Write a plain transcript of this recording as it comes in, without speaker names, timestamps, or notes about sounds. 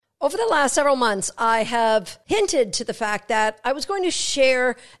Over the last several months, I have hinted to the fact that I was going to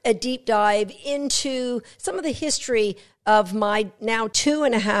share a deep dive into some of the history of my now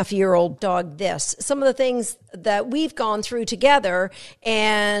 2.5-year-old dog, This. Some of the things that we've gone through together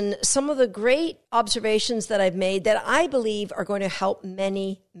and some of the great observations that I've made that I believe are going to help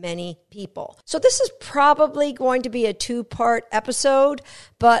many, many people. So this is probably going to be a 2-part episode,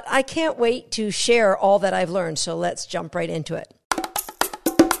 but I can't wait to share all that I've learned. So let's jump right into it.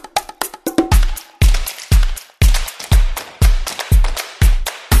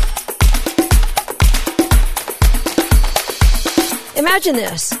 Imagine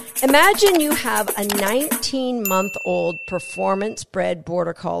this. Imagine you have a 19-month-old performance-bred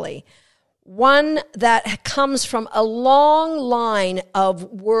Border Collie, one that comes from a long line of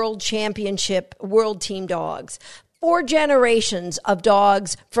world championship, world team dogs, 4 generations of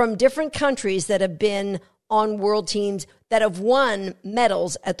dogs from different countries that have been on world teams that have won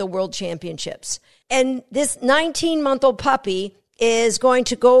medals at the world championships. And this 19-month-old puppy is going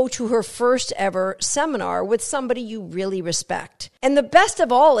to go to her first ever seminar with somebody you really respect. And the best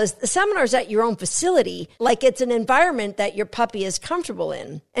of all is the seminar's at your own facility, like it's an environment that your puppy is comfortable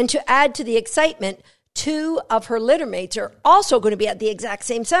in. And to add to the excitement, 2 of her littermates are also going to be at the exact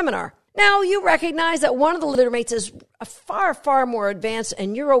same seminar. Now, you recognize that one of the littermates is far, far more advanced,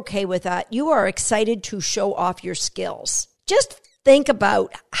 and you're okay with that. You are excited to show off your skills. Just think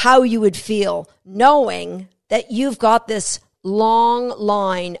about how you would feel knowing that you've got this long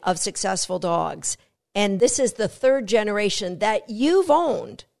line of successful dogs. And this is the 3rd generation that you've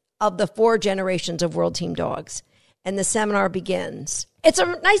owned of the 4 generations of World Team dogs. And the seminar begins. It's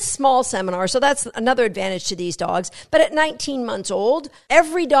a nice small seminar, so that's another advantage to these dogs. But at 19 months old,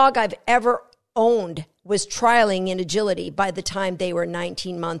 every dog I've ever owned was trialing in agility by the time they were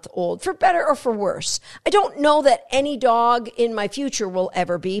 19 months old, for better or for worse. I don't know that any dog in my future will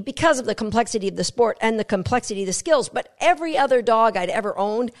ever be because of the complexity of the sport and the complexity of the skills, but every other dog I'd ever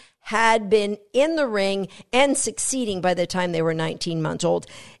owned had been in the ring and succeeding by the time they were 19 months old.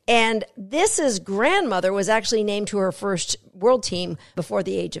 And This's grandmother was actually named to her first world team before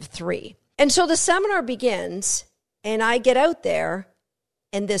the age of 3. And so the seminar begins, and I get out there,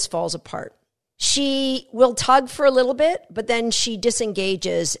 and this falls apart. She will tug for a little bit, but then she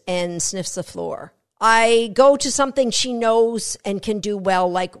disengages and sniffs the floor. I go to something she knows and can do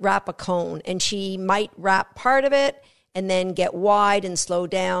well, like wrap a cone, and she might wrap part of it and then get wide and slow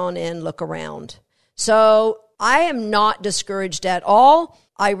down and look around. So I am not discouraged at all.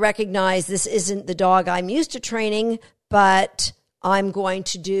 I recognize this isn't the dog I'm used to training, but I'm going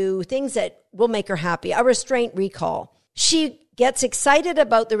to do things that will make her happy. A restraint recall. She gets excited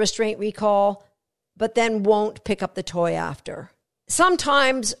about the restraint recall, but then won't pick up the toy after.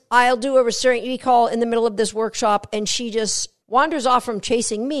 Sometimes I'll do a restraint recall in the middle of this workshop and she just wanders off from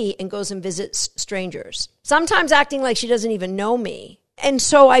chasing me and goes and visits strangers. Sometimes acting like she doesn't even know me. And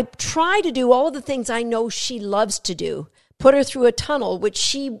so I try to do all of the things I know she loves to do. Put her through a tunnel, which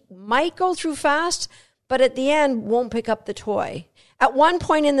she might go through fast, but at the end won't pick up the toy. At one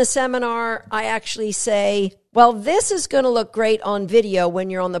point in the seminar, I actually say, well, this is going to look great on video when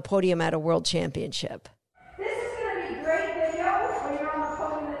you're on the podium at a world championship. This is going to be great video when you're on the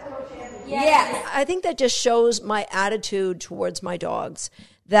podium at the world championship. Yes. I think that just shows my attitude towards my dogs,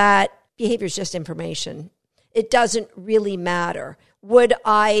 that behavior is just information. It doesn't really matter. Would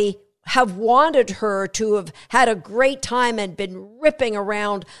I have wanted her to have had a great time and been ripping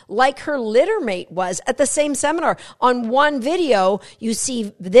around like her littermate was at the same seminar? On one video, you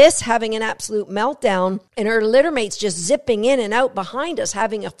see this having an absolute meltdown and her littermate's just zipping in and out behind us,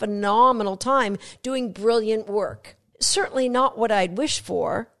 having a phenomenal time doing brilliant work. Certainly not what I'd wish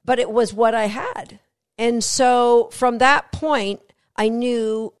for, but it was what I had. And so from that point, I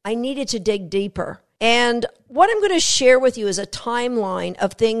knew I needed to dig deeper. And what I'm going to share with you is a timeline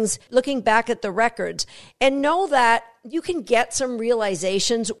of things looking back at the records, and know that you can get some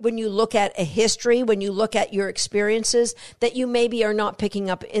realizations when you look at a history, when you look at your experiences that you maybe are not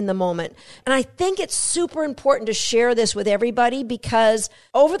picking up in the moment. And I think it's super important to share this with everybody because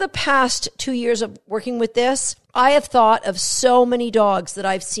over the past 2 years of working with this, I have thought of so many dogs that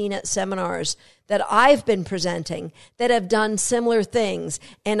I've seen at seminars that I've been presenting that have done similar things.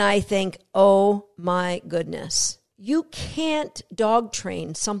 And I think, oh my goodness, you can't dog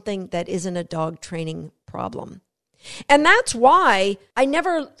train something that isn't a dog training problem. And that's why I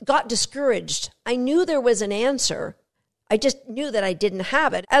never got discouraged. I knew there was an answer. I just knew that I didn't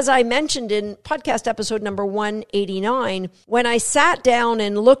have it. As I mentioned in podcast episode number 189, when I sat down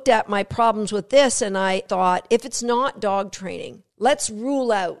and looked at my problems with this, and I thought, if it's not dog training, let's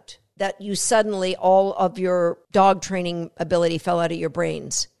rule out that you suddenly all of your dog training ability fell out of your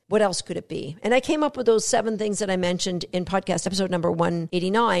brains. what else could it be? And I came up with those 7 things that I mentioned in podcast episode number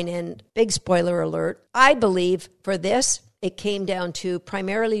 189. And big spoiler alert, I believe for this, it came down to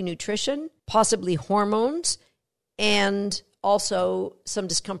primarily nutrition, possibly hormones, and also some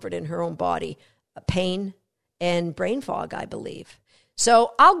discomfort in her own body, pain and brain fog, I believe.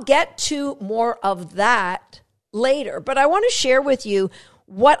 So I'll get to more of that later, but I want to share with you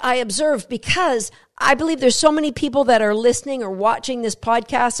what I observed, because I believe there's so many people that are listening or watching this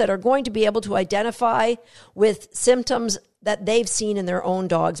podcast that are going to be able to identify with symptoms that they've seen in their own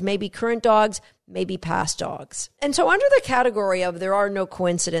dogs, maybe current dogs, maybe past dogs. And so under the category of there are no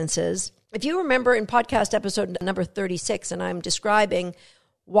coincidences, if you remember in podcast episode number 36, and I'm describing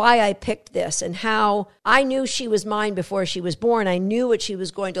why I picked this and how I knew she was mine before she was born. I knew what she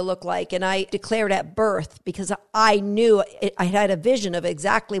was going to look like, and I declared at birth because I knew I had a vision of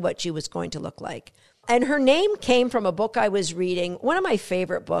exactly what she was going to look like. And her name came from a book I was reading, one of my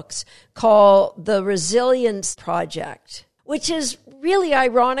favorite books, called The Resiliency Project, which is really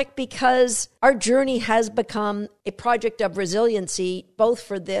ironic because our journey has become a project of resiliency, both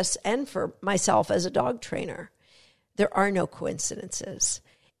for this and for myself as a dog trainer. There are no coincidences.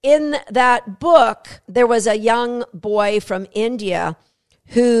 In that book, there was a young boy from India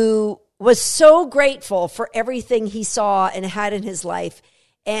who was so grateful for everything he saw and had in his life.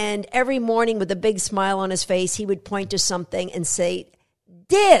 And every morning with a big smile on his face, he would point to something and say,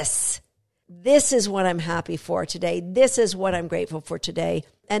 this is what I'm happy for today. This is what I'm grateful for today.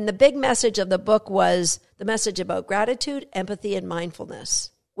 And the big message of the book was the message about gratitude, empathy, and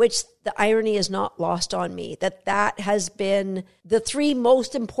mindfulness, which the irony is not lost on me, that has been the 3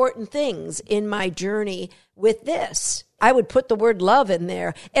 most important things in my journey with this. I would put the word love in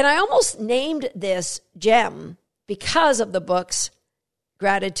there. And I almost named this gem because of the books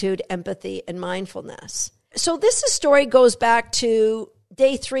Gratitude, Empathy, and Mindfulness. So this story goes back to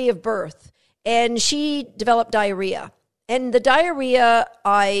day 3 of birth, and she developed diarrhea. And the diarrhea,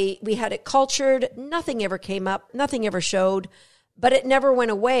 we had it cultured. Nothing ever came up. Nothing ever showed. But it never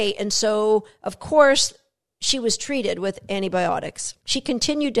went away. And so, of course, she was treated with antibiotics. She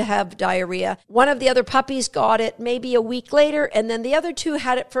continued to have diarrhea. One of the other puppies got it maybe a week later, and then the other 2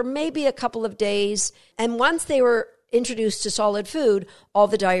 had it for maybe a couple of days. And once they were introduced to solid food, all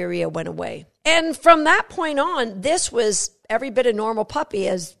the diarrhea went away. And from that point on, this was every bit a normal puppy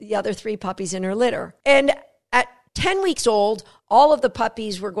as the other 3 puppies in her litter. And at 10 weeks old, all of the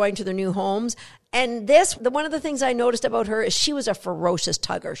puppies were going to their new homes. And one of the things I noticed about her is she was a ferocious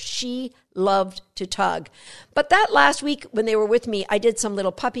tugger. She loved to tug. But that last week when they were with me, I did some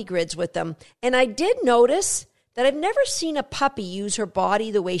little puppy grids with them. And I did notice that I've never seen a puppy use her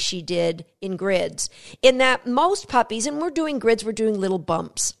body the way she did in grids. In that most puppies, and we're doing grids, we're doing little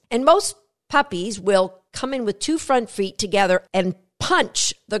bumps. And most puppies will come in with 2 front feet together and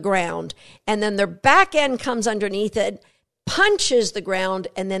punch the ground. And then their back end comes underneath it, punches the ground,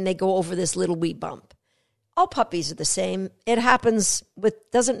 and then they go over this little wee bump. All puppies are the same. It happens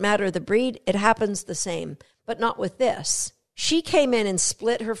doesn't matter the breed, it happens the same, but not with this. She came in and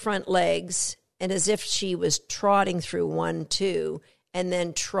split her front legs, and as if she was trotting through 1, 2, and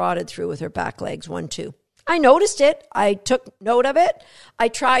then trotted through with her back legs 1, 2. I noticed it. I took note of it. I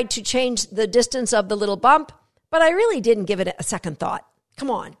tried to change the distance of the little bump, but I really didn't give it a second thought.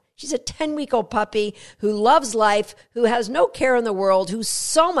 Come on. She's a 10-week-old puppy who loves life, who has no care in the world, who's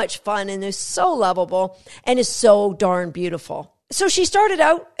so much fun and is so lovable and is so darn beautiful. So she started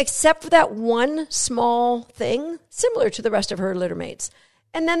out, except for that one small thing, similar to the rest of her litter mates.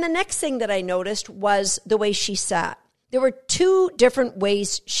 And then the next thing that I noticed was the way she sat. There were 2 different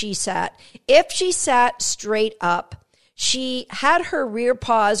ways she sat. If she sat straight up, she had her rear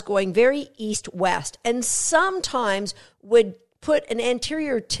paws going very east-west and sometimes would put an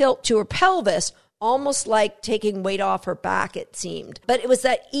anterior tilt to her pelvis, almost like taking weight off her back, it seemed. But it was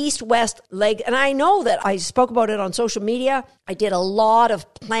that east-west leg. And I know that I spoke about it on social media. I did a lot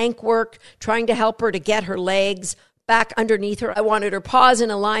of plank work trying to help her to get her legs back underneath her. I wanted her paws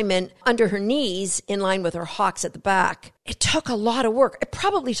in alignment under her knees in line with her hocks at the back. It took a lot of work. It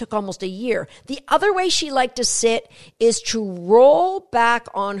probably took almost a year. The other way she liked to sit is to roll back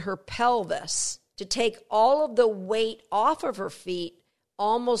on her pelvis to take all of the weight off of her feet,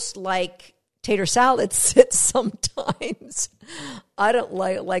 almost like tater salad sits sometimes. I don't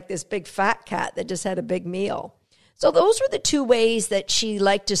like this big fat cat that just had a big meal. So those were the 2 ways that she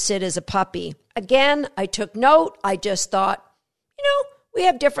liked to sit as a puppy. Again, I took note. I just thought, we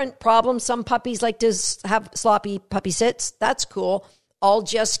have different problems. Some puppies like to have sloppy puppy sits. That's cool. I'll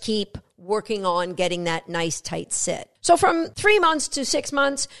just keep working on getting that nice tight sit. So from 3 months to 6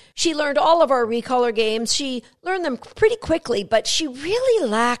 months, she learned all of our recollar games. She learned them pretty quickly, but she really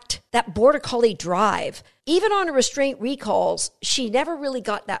lacked that border collie drive. Even on restraint recalls, she never really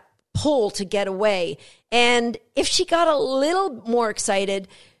got that pull to get away. And if she got a little more excited,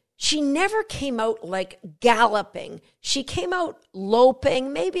 she never came out like galloping. She came out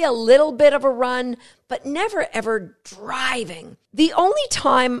loping, maybe a little bit of a run, but never ever driving. The only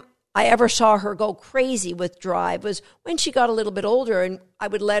time I ever saw her go crazy with drive was when she got a little bit older and I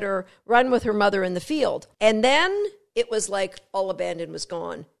would let her run with her mother in the field. And then it was like all abandon was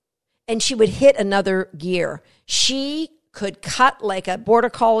gone. And she would hit another gear. She could cut like a border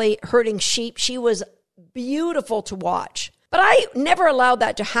collie herding sheep. She was beautiful to watch. But I never allowed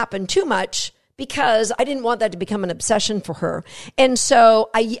that to happen too much because I didn't want that to become an obsession for her. And so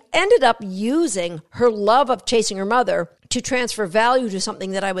I ended up using her love of chasing her mother to transfer value to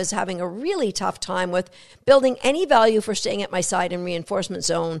something that I was having a really tough time with, building any value for staying at my side in reinforcement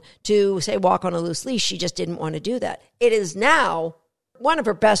zone to, say, walk on a loose leash. She just didn't want to do that. It is now one of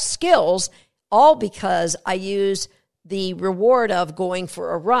her best skills, all because I use the reward of going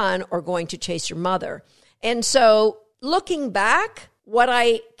for a run or going to chase your mother. And so looking back, what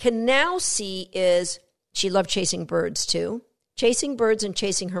I can now see is she loved chasing birds too. Chasing birds and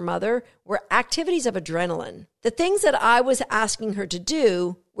chasing her mother were activities of adrenaline. The things that I was asking her to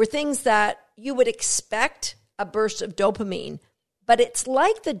do were things that you would expect a burst of dopamine, but it's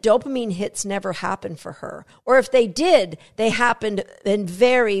like the dopamine hits never happened for her. Or if they did, they happened in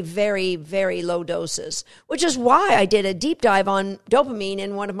very, very, very low doses, which is why I did a deep dive on dopamine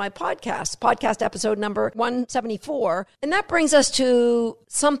in one of my podcasts, podcast episode number 174. And that brings us to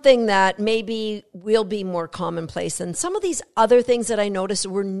something that maybe will be more commonplace than some of these other things that I noticed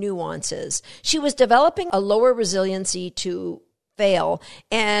were nuances. She was developing a lower resiliency to fail.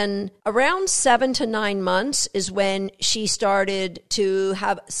 And around 7 to 9 months is when she started to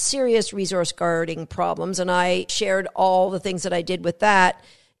have serious resource guarding problems. And I shared all the things that I did with that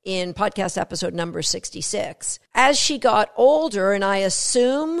in podcast episode number 66. As she got older, and I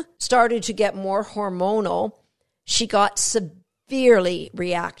assume started to get more hormonal, she got severely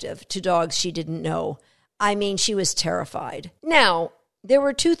reactive to dogs she didn't know. I mean, she was terrified. Now, there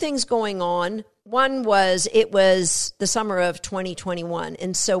were two things going on. One was, it was the summer of 2021.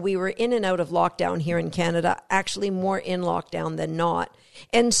 And so we were in and out of lockdown here in Canada, actually more in lockdown than not.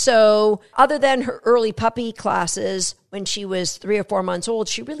 And so other than her early puppy classes, when she was 3 or 4 months old,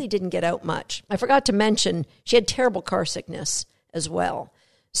 she really didn't get out much. I forgot to mention, she had terrible car sickness as well.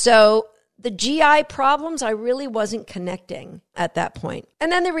 So the GI problems, I really wasn't connecting at that point.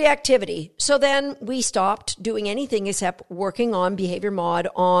 And then the reactivity. So then we stopped doing anything except working on behavior mod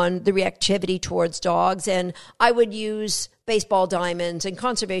on the reactivity towards dogs. And I would use baseball diamonds and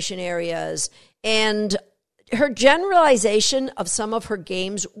conservation areas. And her generalization of some of her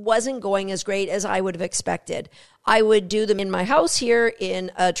games wasn't going as great as I would have expected. I would do them in my house here,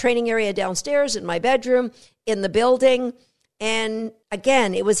 in a training area downstairs, in my bedroom, in the building. And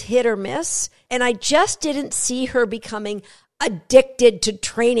again, it was hit or miss. And I just didn't see her becoming addicted to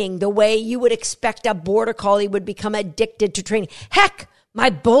training the way you would expect a border collie would become addicted to training. Heck,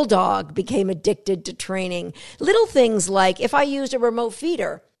 my bulldog became addicted to training. Little things like if I used a remote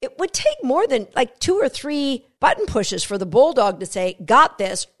feeder, it would take more than like 2 or 3 button pushes for the bulldog to say, got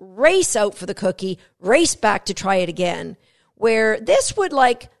this, race out for the cookie, race back to try it again. Where this would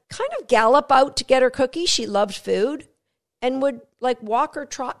like kind of gallop out to get her cookie. She loved food. And would like walk or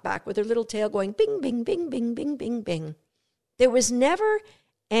trot back with her little tail going bing, bing, bing, bing, bing, bing, bing. There was never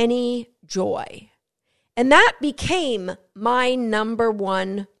any joy. And that became my number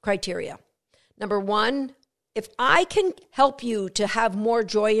one criteria. Number one, if I can help you to have more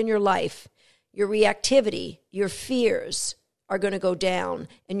joy in your life, your reactivity, your fears are going to go down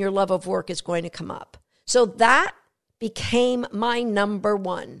and your love of work is going to come up. So that became my number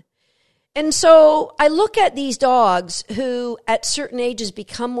one. And so I look at these dogs who at certain ages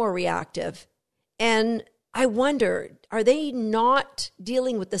become more reactive, and I wonder, are they not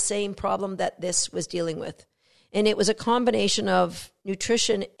dealing with the same problem that this was dealing with? And it was a combination of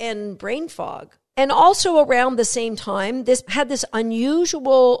nutrition and brain fog. And also around the same time, this had this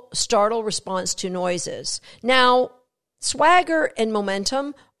unusual startle response to noises. Now, Swagger and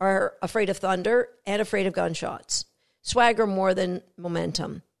Momentum are afraid of thunder and afraid of gunshots. Swagger more than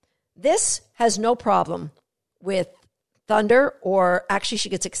Momentum. This has no problem with thunder, or actually she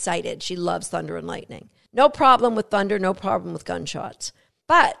gets excited. She loves thunder and lightning. No problem with thunder, no problem with gunshots.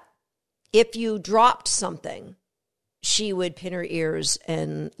 But if you dropped something, she would pin her ears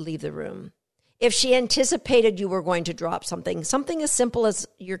and leave the room. if she anticipated you were going to drop something as simple as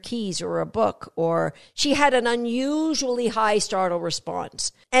your keys or a book, or she had an unusually high startle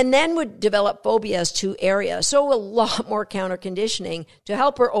response, and then would develop phobias to areas. So a lot more counter conditioning to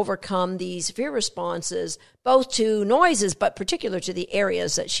help her overcome these fear responses, both to noises, but particular to the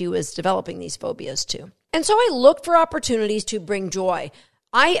areas that she was developing these phobias to. And so I looked for opportunities to bring joy.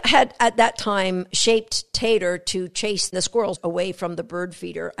 I had, at that time, shaped Tater to chase the squirrels away from the bird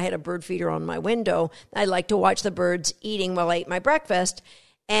feeder. I had a bird feeder on my window. I liked to watch the birds eating while I ate my breakfast.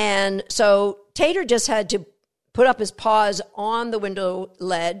 And so Tater just had to put up his paws on the window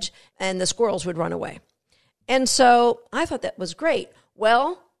ledge, and the squirrels would run away. And so I thought that was great.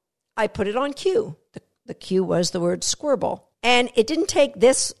 Well, I put it on cue. The cue was the word squirrel. And it didn't take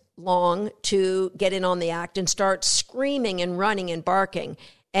this long to get in on the act and start screaming and running and barking.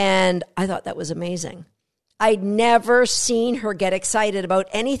 And I thought that was amazing. I'd never seen her get excited about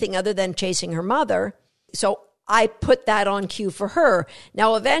anything other than chasing her mother. So I put that on cue for her.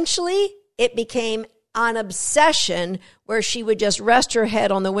 Now, eventually, it became an obsession where she would just rest her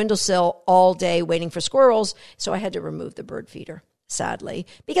head on the windowsill all day waiting for squirrels. So I had to remove the bird feeder, sadly,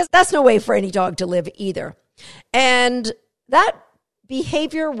 because that's no way for any dog to live either. And that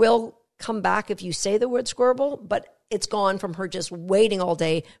behavior will come back if you say the word squirrel, but it's gone from her just waiting all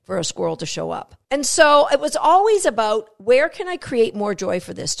day for a squirrel to show up. And so it was always about, where can I create more joy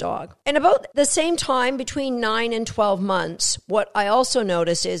for this dog? And about the same time, between 9 and 12 months, what I also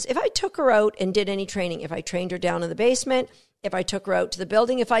noticed is if I took her out and did any training, if I trained her down in the basement, if I took her out to the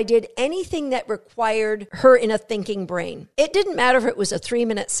building, if I did anything that required her in a thinking brain, it didn't matter if it was a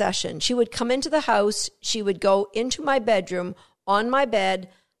 3-minute session. She would come into the house, she would go into my bedroom, on my bed,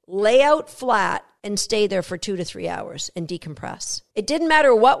 lay out flat, and stay there for 2 to 3 hours and decompress. It didn't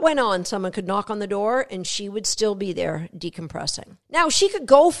matter what went on. Someone could knock on the door and she would still be there decompressing. Now, she could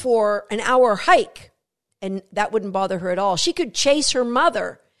go for an hour hike and that wouldn't bother her at all. She could chase her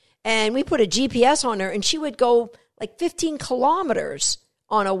mother, and we put a GPS on her and she would go like 15 kilometers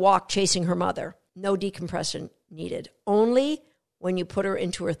on a walk chasing her mother. No decompression needed. Only when you put her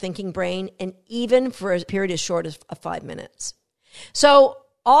into her thinking brain, and even for a period as short as 5 minutes. So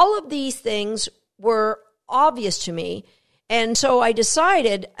all of these things were obvious to me. And so I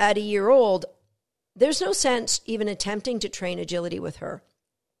decided at a year old, there's no sense even attempting to train agility with her.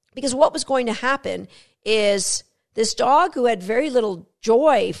 Because what was going to happen is this dog who had very little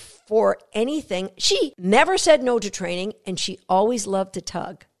joy for anything, she never said no to training, and she always loved to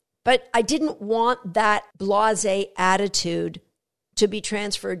tug. But I didn't want that blasé attitude to be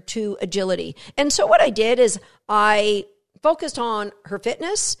transferred to agility. And so what I did is I focused on her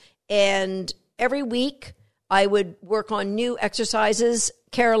fitness, and every week I would work on new exercises.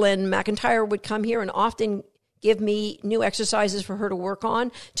 Carolyn McIntyre would come here and often give me new exercises for her to work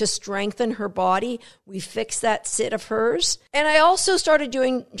on to strengthen her body. We fixed that sit of hers. And I also started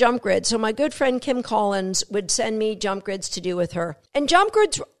doing jump grids. So my good friend Kim Collins would send me jump grids to do with her. And jump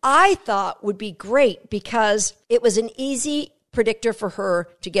grids I thought would be great because it was an easy predictor for her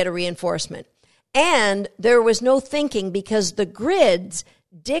to get a reinforcement. And there was no thinking because the grids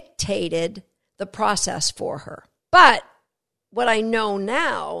dictated the process for her. But what I know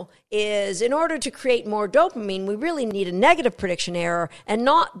now is in order to create more dopamine, we really need a negative prediction error and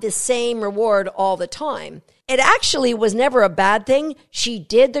not the same reward all the time. It actually was never a bad thing. She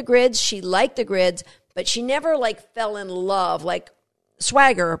did the grids. She liked the grids, but she never fell in love. Like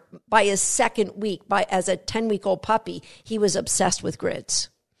Swagger, by his second week, as a 10-week-old puppy, he was obsessed with grids.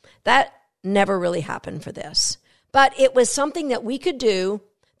 That never really happened for this. But it was something that we could do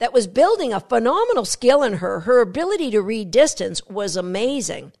that was building a phenomenal skill in her. Her ability to read distance was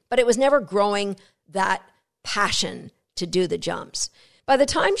amazing, but it was never growing that passion to do the jumps. By the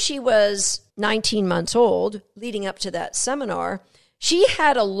time she was 19 months old, leading up to that seminar, she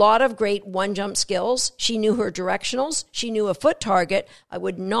had a lot of great one-jump skills. She knew her directionals. She knew a foot target. I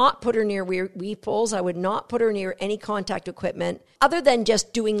would not put her near weave poles. I would not put her near any contact equipment other than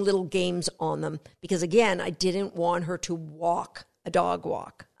just doing little games on them because, again, I didn't want her to walk a dog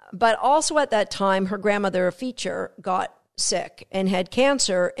walk. But also at that time, her grandmother, Feature, got sick and had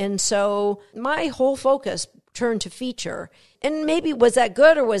cancer. And so my whole focus turned to Feature. And maybe was that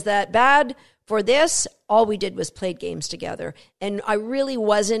good or was that bad? For this, all we did was played games together. And I really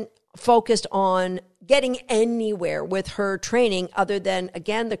wasn't focused on getting anywhere with her training other than,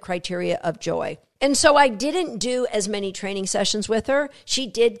 again, the criteria of joy. And so I didn't do as many training sessions with her. She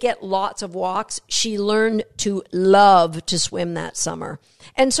did get lots of walks. She learned to love to swim that summer.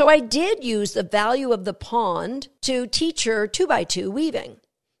 And so I did use the value of the pond to teach her 2x2 weaving,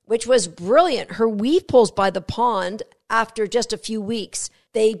 which was brilliant. Her weave poles by the pond after just a few weeks,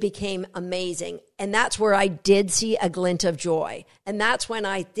 they became amazing. And that's where I did see a glint of joy. And that's when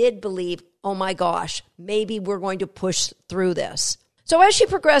I did believe, oh my gosh, maybe we're going to push through this. So as she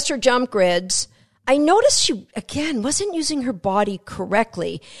progressed her jump grids, I noticed she, again, wasn't using her body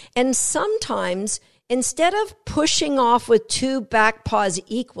correctly. And sometimes, instead of pushing off with 2 back paws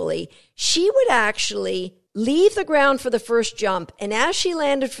equally, she would actually leave the ground for the first jump. And as she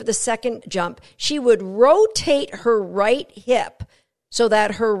landed for the second jump, she would rotate her right hip so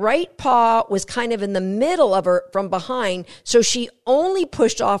that her right paw was kind of in the middle of her from behind. So she only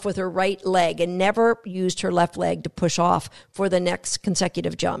pushed off with her right leg and never used her left leg to push off for the next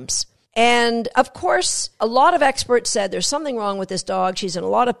consecutive jumps. And of course, a lot of experts said there's something wrong with this dog. She's in a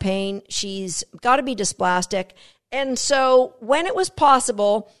lot of pain. She's got to be dysplastic. And so when it was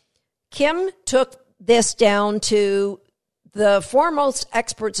possible, Kim took this down to the foremost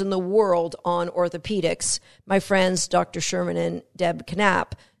experts in the world on orthopedics, my friends, Dr. Sherman and Deb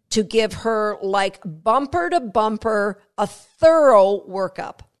Knapp, to give her like bumper to bumper, a thorough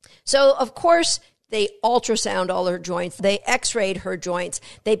workup. So of course, they ultrasound all her joints. They x-rayed her joints.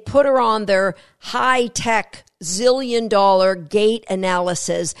 They put her on their high-tech zillion-dollar gait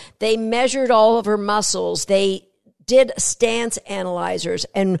analysis. They measured all of her muscles. They did stance analyzers.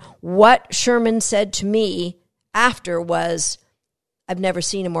 And what Sherman said to me after was, I've never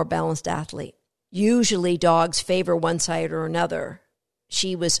seen a more balanced athlete. Usually dogs favor one side or another.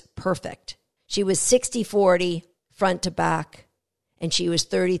 She was perfect. She was 60-40 front to back, and she was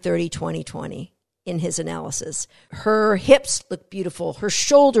 30-30, 20-20 in his analysis. Her hips look beautiful. Her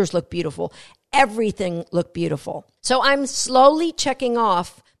shoulders look beautiful. Everything looked beautiful. So I'm slowly checking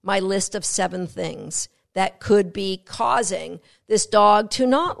off my list of 7 things that could be causing this dog to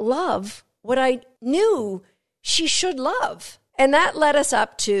not love what I knew she should love. And that led us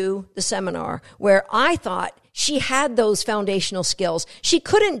up to the seminar where I thought she had those foundational skills. She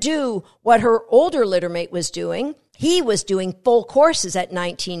couldn't do what her older littermate was doing. He was doing full courses at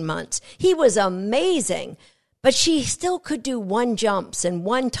 19 months. He was amazing, but she still could do 1 jumps and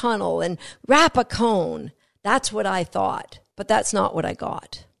 1 tunnel and wrap a cone. That's what I thought, but that's not what I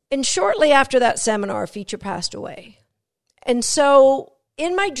got. And shortly after that seminar, Feature passed away. And so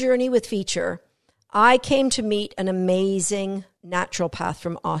in my journey with Feature, I came to meet an amazing naturopath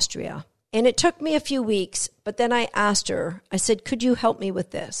from Austria. And it took me a few weeks, but then I asked her, I said, could you help me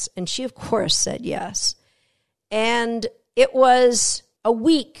with this? And she, of course, said yes. And it was a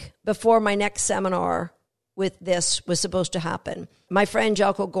week before my next seminar with this was supposed to happen. My friend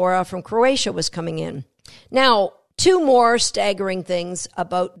Jelko Gora from Croatia was coming in. Now, 2 more staggering things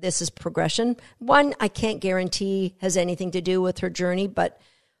about this is progression. 1, I can't guarantee has anything to do with her journey, but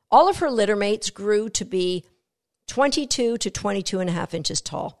all of her littermates grew to be 22 to 22 and a half inches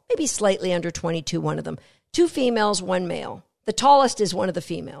tall, maybe slightly under 22, one of them. 2 females, 1 male. The tallest is one of the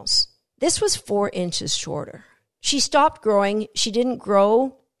females. This was 4 inches shorter. She stopped growing. She didn't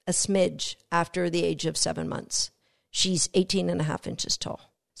grow a smidge after the age of 7 months. She's 18 and a half inches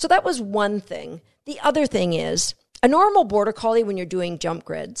tall. So that was one thing. The other thing is, a normal border collie, when you're doing jump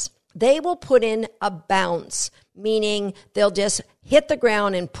grids, they will put in a bounce, meaning they'll just hit the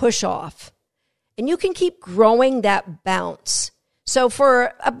ground and push off. And you can keep growing that bounce. So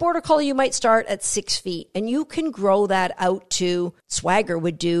for a border collie, you might start at 6 feet, and you can grow that out to, Swagger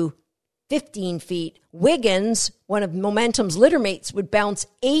would do 15 feet. Wiggins, one of Momentum's littermates, would bounce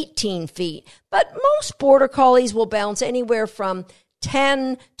 18 feet. But most border collies will bounce anywhere from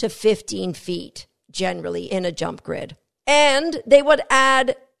 10 to 15 feet, generally, in a jump grid. And they would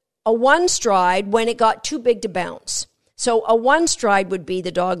add a 1 stride when it got too big to bounce. So a 1 stride would be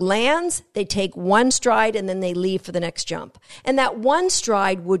the dog lands, they take 1 stride, and then they leave for the next jump. And that 1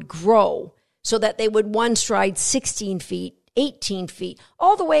 stride would grow so that they would 1 stride 16 feet, 18 feet,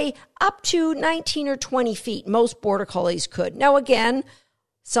 all the way up to 19 or 20 feet. Most border collies could. Now, again,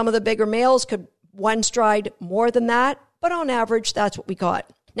 some of the bigger males could 1 stride more than that, but on average, that's what we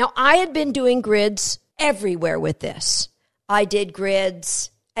got. Now, I had been doing grids everywhere with this. I did grids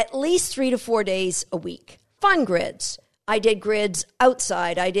at least 3 to 4 days a week. Fun grids. I did grids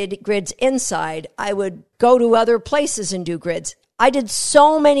outside. I did grids inside. I would go to other places and do grids. I did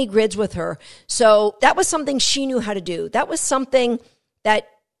so many grids with her. So that was something she knew how to do. That was something that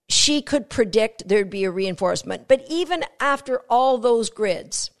she could predict there'd be a reinforcement. But even after all those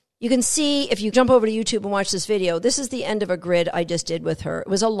grids, you can see, if you jump over to YouTube and watch this video, this is the end of a grid I just did with her. It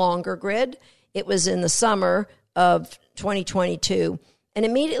was a longer grid. It was in the summer of 2022. And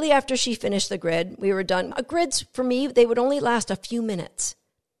immediately after she finished the grid, we were done. Grids, for me, they would only last a few minutes.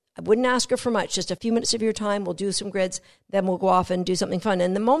 I wouldn't ask her for much, just a few minutes of your time. We'll do some grids, then we'll go off and do something fun.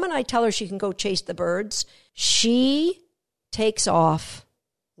 And the moment I tell her she can go chase the birds, she takes off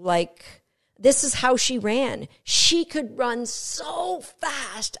like this is how she ran. She could run so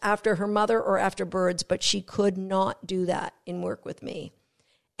fast after her mother or after birds, but she could not do that in work with me.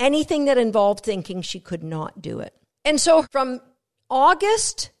 Anything that involved thinking, she could not do it. And so from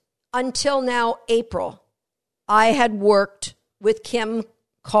August until now, April, I had worked with Kim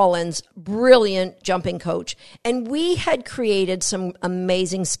Collins, brilliant jumping coach. And we had created some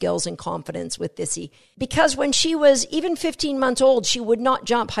amazing skills and confidence with Thissy. Because when she was even 15 months old, she would not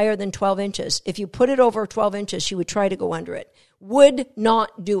jump higher than 12 inches. If you put it over 12 inches, she would try to go under it. Would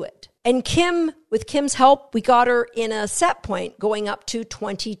not do it. And Kim, with Kim's help, we got her in a set point going up to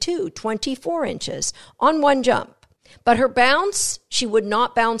 22, 24 inches on one jump. But her bounce, she would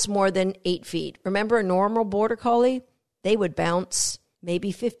not bounce more than 8 feet. Remember a normal border collie? They would bounce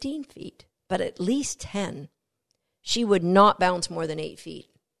maybe 15 feet, but at least 10. She would not bounce more than 8 feet.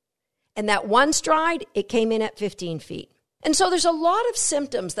 And that one stride, it came in at 15 feet. And so there's a lot of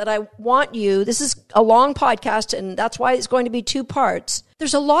symptoms that I want you, this is a long podcast, and that's why it's going to be 2 parts.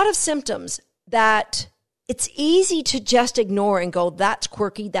 There's a lot of symptoms that it's easy to just ignore and go, that's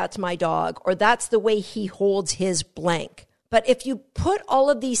quirky, that's my dog, or that's the way he holds his blank. But if you put all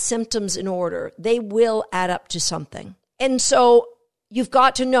of these symptoms in order, they will add up to something. And so you've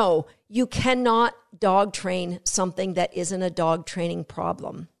got to know you cannot dog train something that isn't a dog training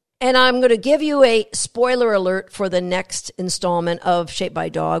problem. And I'm going to give you a spoiler alert for the next installment of Shaped by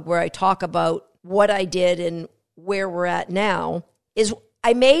Dog, where I talk about what I did and where we're at now, is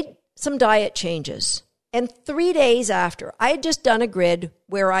I made some diet changes. And 3 days after, I had just done a grid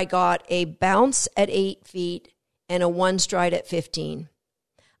where I got a bounce at 8 feet and a one stride at 15.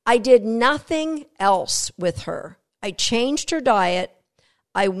 I did nothing else with her. I changed her diet.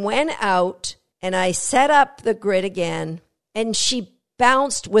 I went out and I set up the grid again, and she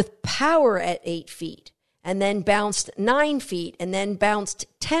bounced with power at 8 feet, and then bounced 9 feet, and then bounced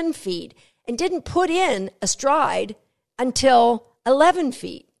 10 feet, and didn't put in a stride until 11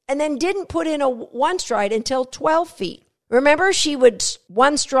 feet, and then didn't put in a one stride until 12 feet. Remember, she would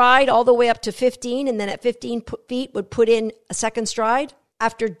one stride all the way up to 15, and then at 15 feet would put in a second stride.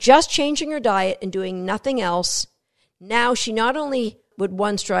 After just changing her diet and doing nothing else, now she not only would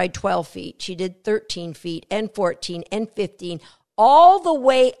one stride 12 feet, she did 13 feet and 14 and 15, all the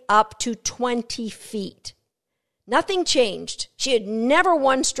way up to 20 feet. Nothing changed. She had never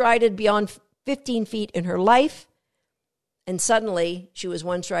one strided beyond 15 feet in her life, and suddenly she was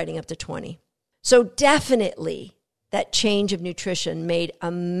one striding up to 20. So definitely that change of nutrition made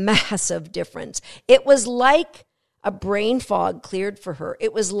a massive difference. It was like a brain fog cleared for her.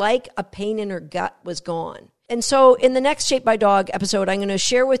 It was like a pain in her gut was gone. And so in the next Shaped by Dog episode, I'm going to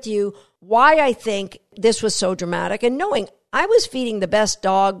share with you why I think this was so dramatic, and knowing I was feeding the best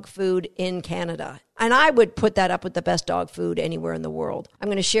dog food in Canada, and I would put that up with the best dog food anywhere in the world. I'm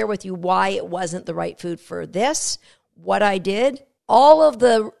going to share with you why it wasn't the right food for this, what I did, all of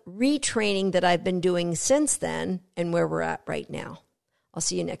the retraining that I've been doing since then, and where we're at right now. I'll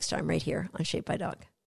see you next time right here on Shaped by Dog.